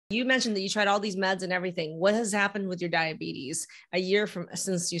You mentioned that you tried all these meds and everything. What has happened with your diabetes a year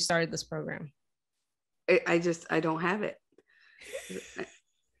since you started this program? I don't have it. What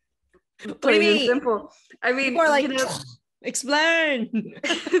do Plain you and mean? simple. I mean, People are like, explain.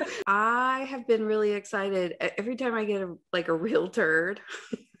 I have been really excited every time I get a real turd.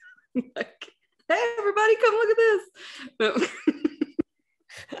 Like, hey, everybody, come look at this.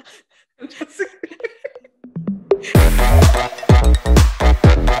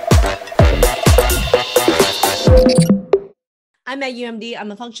 I'm Maggie, UMD.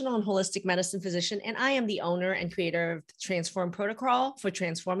 I'm a functional and holistic medicine physician, and I am the owner and creator of the Transform Protocol for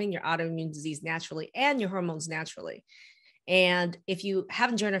transforming your autoimmune disease naturally and your hormones naturally. And if you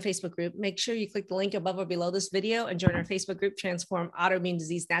haven't joined our Facebook group, make sure you click the link above or below this video and join our Facebook group, Transform Autoimmune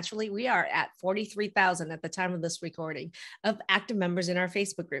Disease Naturally. We are at 43,000 at the time of this recording of active members in our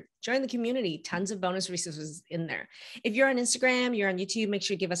Facebook group. Join the community, tons of bonus resources in there. If you're on Instagram, you're on YouTube, make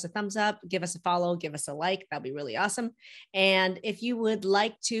sure you give us a thumbs up, give us a follow, give us a like. That'll be really awesome. And if you would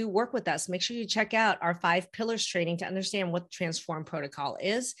like to work with us, make sure you check out our 5 pillars training to understand what the Transform Protocol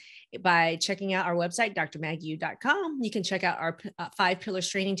is. By checking out our website, drmaggie.com. You can check out our 5 pillars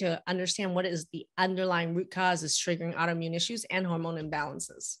training to understand what is the underlying root causes triggering autoimmune issues and hormone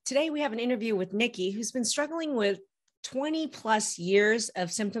imbalances. Today, we have an interview with Nikki, who's been struggling with 20 plus years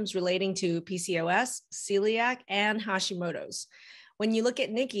of symptoms relating to PCOS, celiac, and Hashimoto's. When you look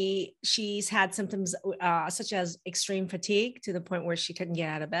at Nikki, she's had symptoms such as extreme fatigue to the point where she couldn't get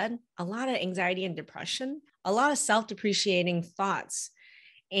out of bed, a lot of anxiety and depression, a lot of self-depreciating thoughts.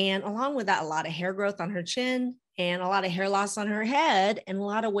 And along with that, a lot of hair growth on her chin and a lot of hair loss on her head and a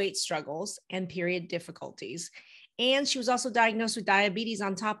lot of weight struggles and period difficulties. And she was also diagnosed with diabetes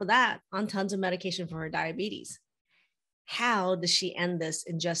on top of that, on tons of medication for her diabetes. How does she end this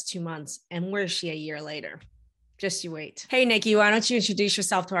in just 2 months? And where is she a year later? Just you wait. Hey, Nikki, why don't you introduce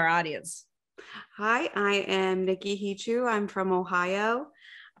yourself to our audience? Hi, I am Nikki Hichu. I'm from Ohio.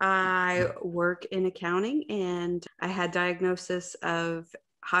 I work in accounting and I had diagnosis of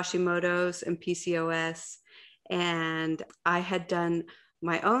Hashimoto's and PCOS, and I had done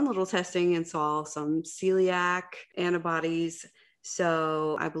my own little testing and saw some celiac antibodies,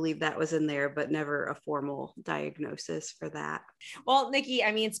 so I believe that was in there, but never a formal diagnosis for that. Well, Nikki,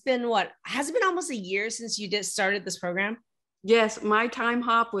 I mean, it's been has it been almost a year since you started this program? Yes, my time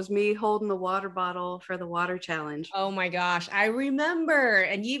hop was me holding the water bottle for the water challenge. Oh my gosh, I remember.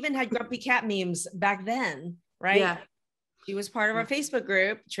 And you even had grumpy cat memes back then, right? Yeah. She was part of our Facebook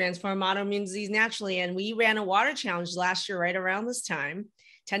group, Transform Autoimmune Disease Naturally. And we ran a water challenge last year, right around this time,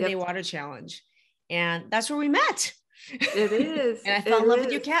 10-day water challenge. And that's where we met. It is. And I fell in love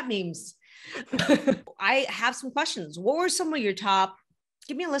with your cat memes. I have some questions. What were some of your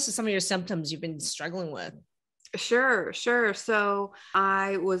give me a list of some of your symptoms you've been struggling with. Sure. So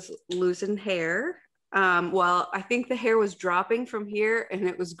I was losing hair. Well, I think the hair was dropping from here and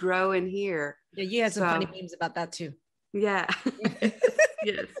it was growing here. Yeah, you had some funny memes about that too. Yeah.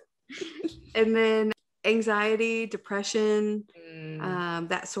 Yes. And then anxiety, depression,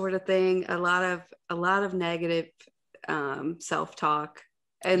 that sort of thing. A lot of negative self-talk,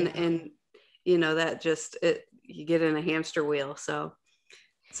 and you know, that just you get in a hamster wheel. So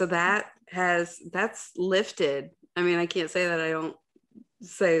that's lifted. I mean, I can't say that I don't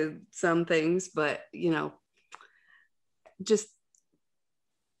say some things, but you know, just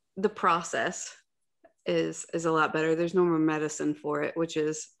the process is a lot better. There's no more medicine for it, which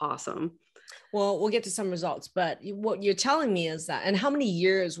is awesome. Well, we'll get to some results, but what you're telling me is that, and how many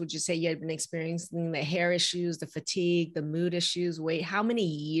years would you say you had been experiencing the hair issues, the fatigue, the mood issues, weight? How many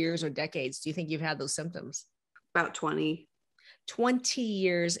years or decades do you think you've had those symptoms? About 20. 20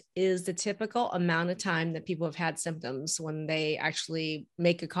 years is the typical amount of time that people have had symptoms when they actually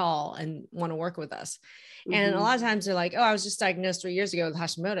make a call and want to work with us. Mm-hmm. And a lot of times they're like, oh, I was just diagnosed 3 years ago with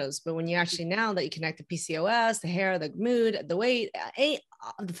Hashimoto's. But when you actually, now that you connect the PCOS, the hair, the mood, the weight,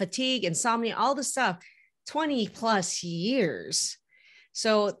 the fatigue, insomnia, all the stuff, 20 plus years.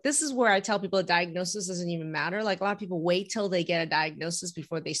 So this is where I tell people a diagnosis doesn't even matter. Like a lot of people wait till they get a diagnosis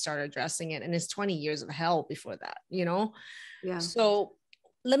before they start addressing it. And it's 20 years of hell before that, you know? Yeah. So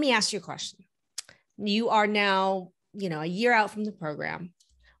let me ask you a question. You are now, a year out from the program.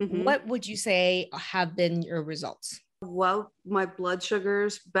 Mm-hmm. What would you say have been your results? Well, my blood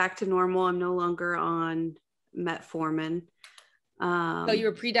sugar's back to normal. I'm no longer on metformin. So you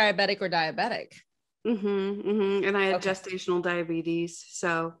were pre-diabetic or diabetic? And I had gestational diabetes.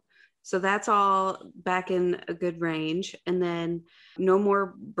 So that's all back in a good range. And then no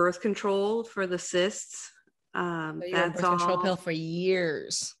more birth control for the cysts. So you were on birth control pill for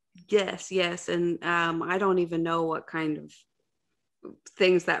years. Yes. And I don't even know what kind of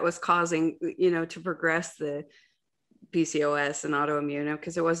things that was causing, you know, to progress the PCOS and autoimmune,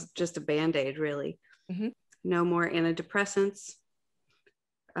 because it was just a Band-Aid, really. Mm-hmm. No more antidepressants.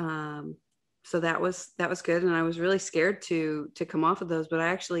 So that was good. And I was really scared to come off of those, but I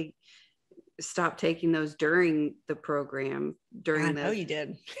actually stopped taking those during the program, I know you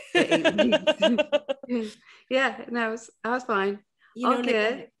did. the 8 weeks. Yeah. And I was fine. You All know,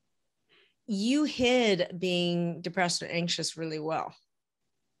 good. Nikki, you hid being depressed or anxious really well.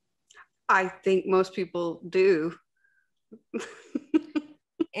 I think most people do.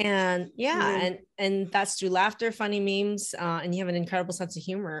 And and that's through laughter, funny memes, and you have an incredible sense of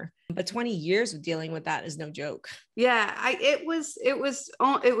humor. But 20 years of dealing with that is no joke. Yeah, it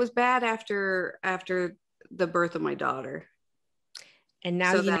was bad after the birth of my daughter. And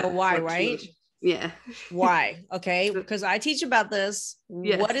now you know why, right? Yeah. Why? Okay, because I teach about this.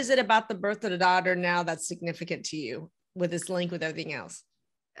 Yes. What is it about the birth of the daughter now that's significant to you with this link with everything else?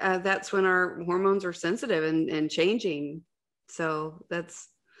 That's when our hormones are sensitive and changing. So that's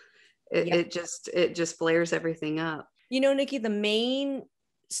it. Yep. It just flares everything up. You know, Nikki, the main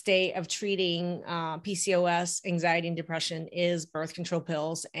state of treating PCOS, anxiety, and depression is birth control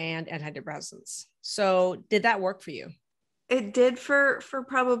pills and antidepressants. So did that work for you? It did for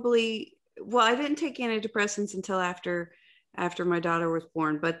probably, well, I didn't take antidepressants until after my daughter was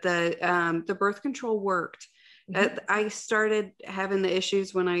born, but the birth control worked. Mm-hmm. I started having the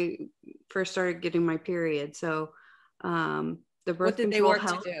issues when I first started getting my period. So the birth what did control they work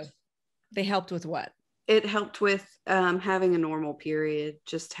helped. To do? They helped with what? It helped with having a normal period,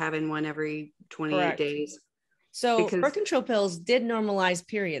 just having one every 28 Correct. Days. So birth control pills did normalize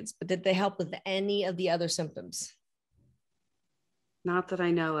periods, but did they help with any of the other symptoms? Not that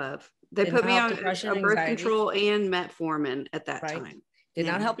I know of. They put me on a birth control and metformin at that time. Did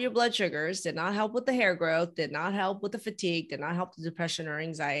not help your blood sugars, did not help with the hair growth, did not help with the fatigue, did not help the depression or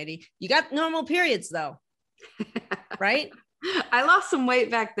anxiety. You got normal periods though, right? I lost some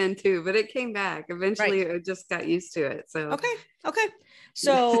weight back then too, but it came back. Eventually I just got used to it. So Okay.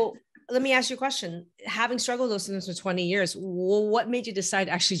 So let me ask you a question. Having struggled with those symptoms for 20 years, what made you decide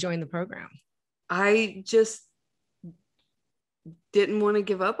to actually join the program? I just didn't want to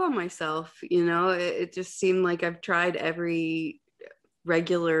give up on myself. You know, it just seemed like I've tried every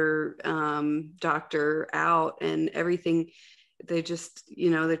regular doctor out and everything. They just, you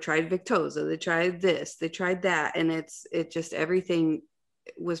know, they tried Victoza, they tried this, they tried that. And it just, everything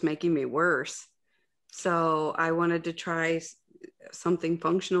was making me worse. So I wanted to try something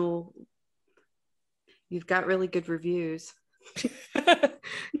functional. You've got really good reviews. I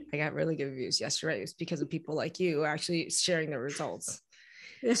got really good reviews. Yes, you're right. It's because of people like you actually sharing the results.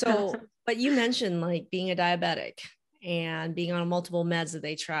 Yeah. So, but you mentioned like being a diabetic and being on multiple meds that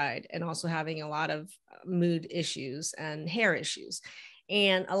they tried, and also having a lot of mood issues and hair issues.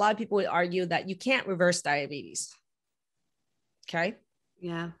 And a lot of people would argue that you can't reverse diabetes. Okay.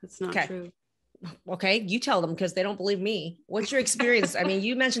 Yeah, that's not true. Okay. You tell them, because they don't believe me. What's your experience? I mean,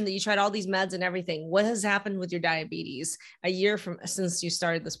 you mentioned that you tried all these meds and everything. What has happened with your diabetes a year since you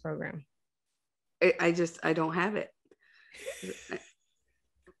started this program? I don't have it.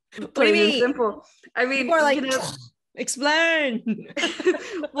 What do you mean? Simple. I mean, people are like, you know, explain.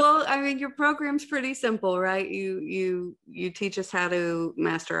 Well, I mean, your program's pretty simple, right? You teach us how to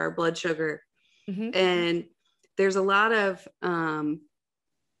master our blood sugar. Mm-hmm. And there's a lot of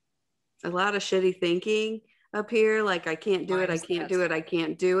shitty thinking up here, like I can't do it, I can't do it, I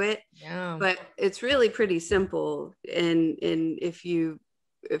can't do it. Yeah. But it's really pretty simple. And if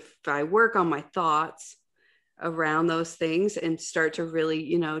I work on my thoughts around those things and start to really,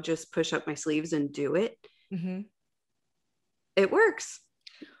 you know, just push up my sleeves and do it, mm-hmm. It works.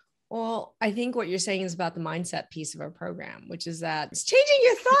 Well, I think what you're saying is about the mindset piece of our program, which is that it's changing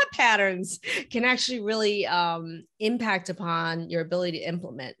your thought patterns can actually really impact upon your ability to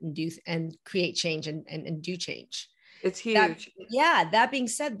implement and do and create change and do change. It's huge. That being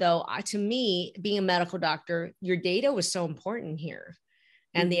said, though, to me, being a medical doctor, your data was so important here.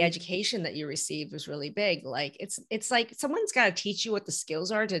 And the education that you received was really big. Like it's like someone's got to teach you what the skills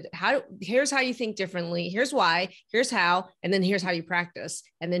are here's how you think differently. Here's why, here's how, and then here's how you practice.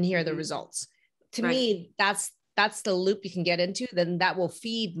 And then here are the results. To me, that's the loop you can get into. Then that will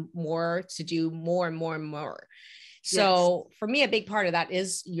feed more to do more and more and more. So for me, a big part of that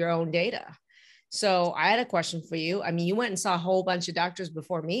is your own data. So I had a question for you. I mean, you went and saw a whole bunch of doctors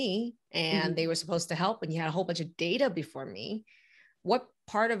before me, and they were supposed to help, and you had a whole bunch of data before me. What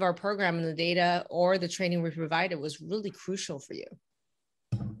part of our program and the data or the training we provided was really crucial for you?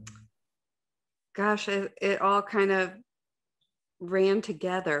 Gosh, it all kind of ran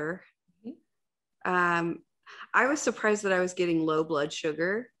together. I was surprised that I was getting low blood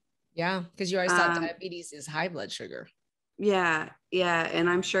sugar. Yeah, because you always thought diabetes is high blood sugar. Yeah, yeah, and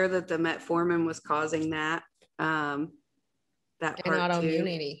I'm sure that the metformin was causing that that And part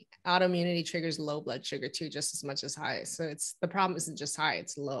too. autoimmunity triggers low blood sugar too, just as much as high. So it's the problem isn't just high,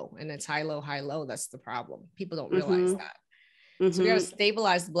 it's low, and it's high, low, high, low. That's the problem. People don't realize that. So we got to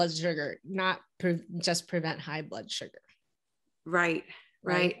stabilize the blood sugar, not just prevent high blood sugar. Right.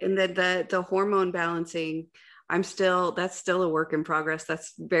 And then the hormone balancing, that's still a work in progress.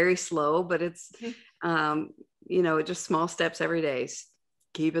 That's very slow, but it's, just small steps every day,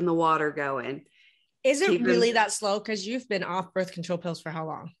 keeping the water going. Is it really that slow? Because you've been off birth control pills for how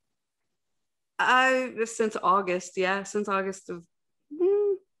long? Since August. Yeah. Since August of,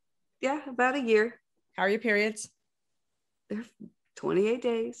 about a year. How are your periods? They're 28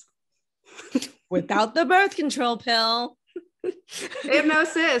 days. Without the birth control pill. I have no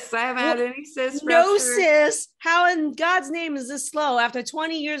cysts. I haven't had any cysts. No cysts. How in God's name is this slow after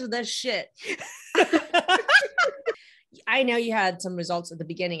 20 years of this shit? I know you had some results at the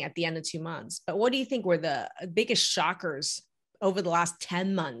beginning at the end of 2 months, but what do you think were the biggest shockers over the last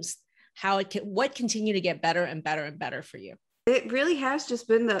 10 months? What continued to get better and better and better for you? It really has just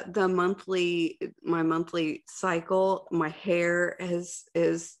been my monthly cycle. My hair is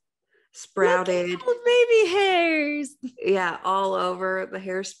sprouted. Look at baby hairs. Yeah, all over. The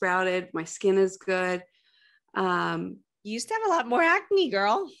hair sprouted. My skin is good. You used to have a lot more acne,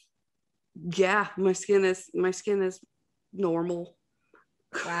 girl. Yeah, my skin is normal.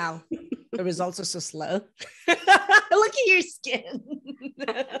 Wow. The results are so slow. Look at your skin.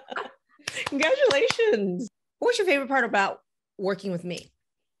 Congratulations. What's your favorite part about working with me?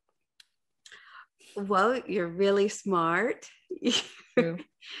 Well, you're really smart.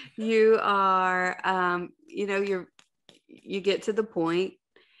 You are, you get to the point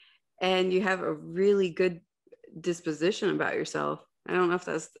and you have a really good disposition about yourself. I don't know if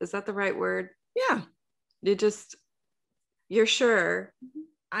is that the right word? Yeah. You're sure.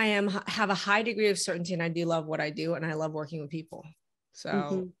 I have a high degree of certainty and I do love what I do and I love working with people.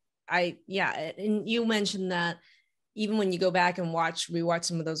 So and you mentioned that even when you go back and rewatch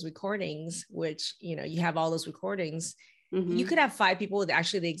some of those recordings, which, you have all those recordings, you could have 5 people with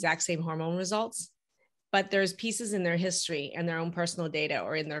actually the exact same hormone results, but there's pieces in their history and their own personal data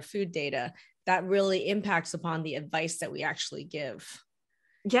or in their food data that really impacts upon the advice that we actually give.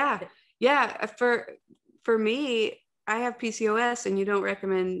 Yeah. Yeah. For me, I have PCOS and you don't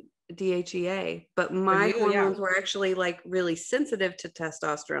recommend DHEA, but my hormones were actually like really sensitive to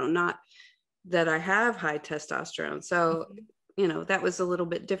testosterone, not that I have high testosterone. So, that was a little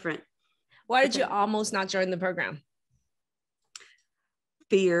bit different. Why did you almost not join the program?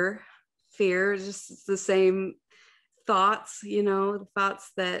 Fear, just the same thoughts,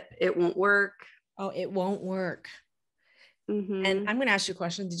 thoughts that it won't work. Oh, it won't work. And I'm going to ask you a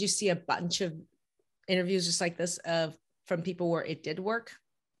question. Did you see a bunch of interviews just like this from people where it did work?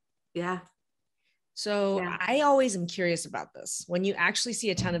 Yeah. So I always am curious about this. When you actually see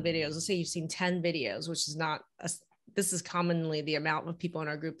a ton of videos, let's say you've seen 10 videos, which is this is commonly the amount of people in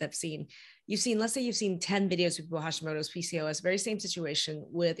our group that let's say you've seen 10 videos of people with Hashimoto's, PCOS, very same situation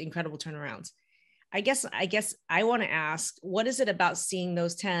with incredible turnarounds. I guess I want to ask, what is it about seeing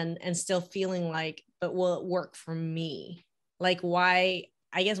those 10 and still feeling like, but will it work for me? Like why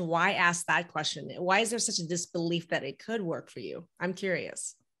ask that question? Why is there such a disbelief that it could work for you? I'm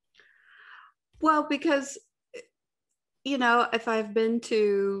curious. Well, because, if I've been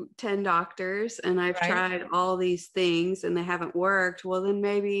to 10 doctors and I've tried all these things and they haven't worked, well, then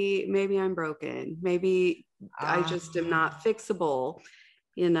maybe I'm broken. Maybe I just am not fixable,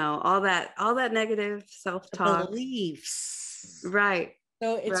 all that negative self-talk. Beliefs. Right.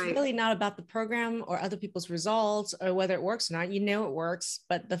 So it's really not about the program or other people's results or whether it works or not. It works.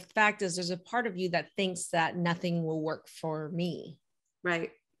 But the fact is there's a part of you that thinks that nothing will work for me. Right.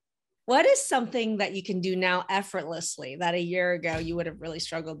 What is something that you can do now effortlessly that a year ago you would have really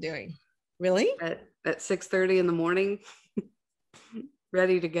struggled doing? Really? At 6:30 in the morning,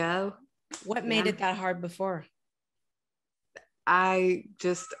 ready to go. What made it that hard before? I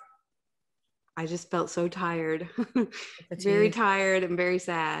just felt so tired, very tired and very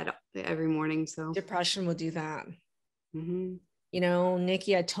sad every morning. So depression will do that.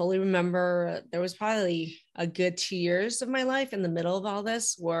 Nikki, I totally remember there was probably a good 2 years of my life in the middle of all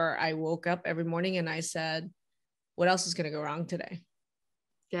this where I woke up every morning and I said, what else is going to go wrong today?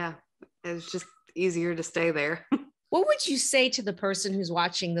 Yeah, it was just easier to stay there. What would you say to the person who's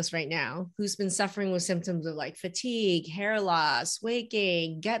watching this right now, who's been suffering with symptoms of like fatigue, hair loss, weight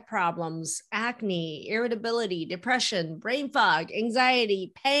gain, gut problems, acne, irritability, depression, brain fog,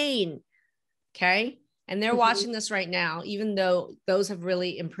 anxiety, pain? Okay. and they're watching this right now, even though those have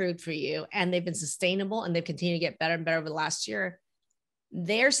really improved for you and they've been sustainable and they've continued to get better and better over the last year,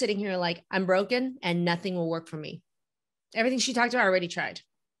 they're sitting here like, I'm broken and nothing will work for me. Everything she talked about, I already tried.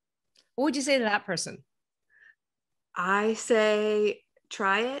 What would you say to that person? I say,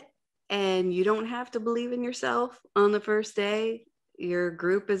 try it, and you don't have to believe in yourself on the first day. Your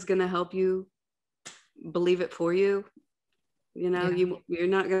group is going to help you believe it for you. You're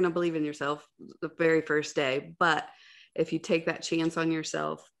not going to believe in yourself the very first day, but if you take that chance on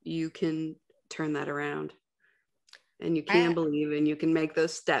yourself, you can turn that around, and you can believe, and you can make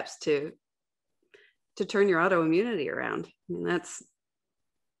those steps to turn your autoimmunity around. And that's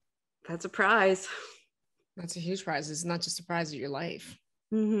a prize. That's a huge prize. It's not just a prize of your life.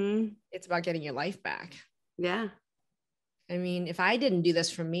 Mm-hmm. It's about getting your life back. Yeah. I mean, if I didn't do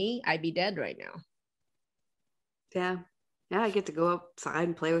this for me, I'd be dead right now. Yeah. Yeah. I get to go outside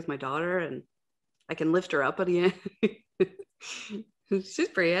and play with my daughter, and I can lift her up at the end. She's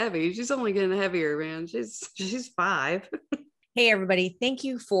pretty heavy. She's only getting heavier, man. She's 5. Hey, everybody. Thank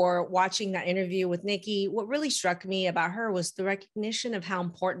you for watching that interview with Nikki. What really struck me about her was the recognition of how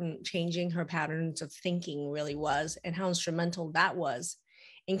important changing her patterns of thinking really was, and how instrumental that was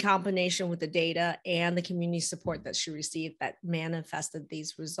in combination with the data and the community support that she received that manifested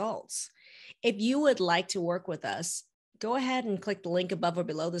these results. If you would like to work with us, go ahead and click the link above or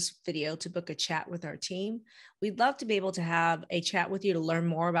below this video to book a chat with our team. We'd love to be able to have a chat with you to learn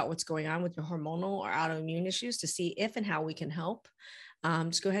more about what's going on with your hormonal or autoimmune issues, to see if and how we can help.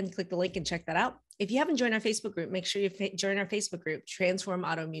 Just go ahead and click the link and check that out. If you haven't joined our Facebook group, make sure you join our Facebook group, Transform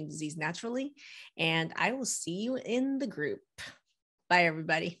Autoimmune Disease Naturally. And I will see you in the group. Bye,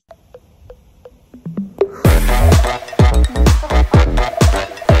 everybody.